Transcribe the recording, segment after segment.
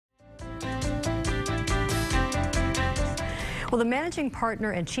Well, the managing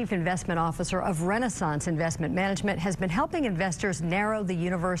partner and chief investment officer of Renaissance Investment Management has been helping investors narrow the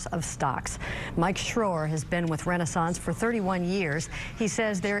universe of stocks. Mike Schroer has been with Renaissance for 31 years. He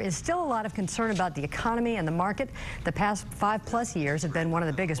says there is still a lot of concern about the economy and the market. The past 5+ years have been one of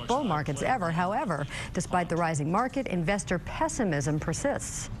the biggest bull markets ever. However, despite the rising market, investor pessimism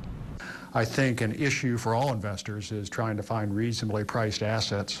persists. I think an issue for all investors is trying to find reasonably priced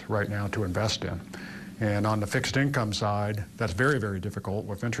assets right now to invest in. And on the fixed income side, that's very, very difficult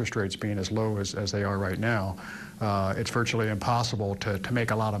with interest rates being as low as they are right now. It's virtually impossible to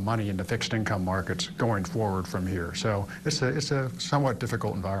make a lot of money in the fixed income markets going forward from here. So it's a somewhat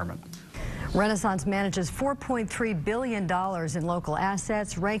difficult environment. Renaissance manages $4.3 billion in local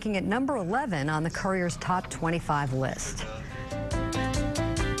assets, ranking at number 11 on the Courier's top 25 list.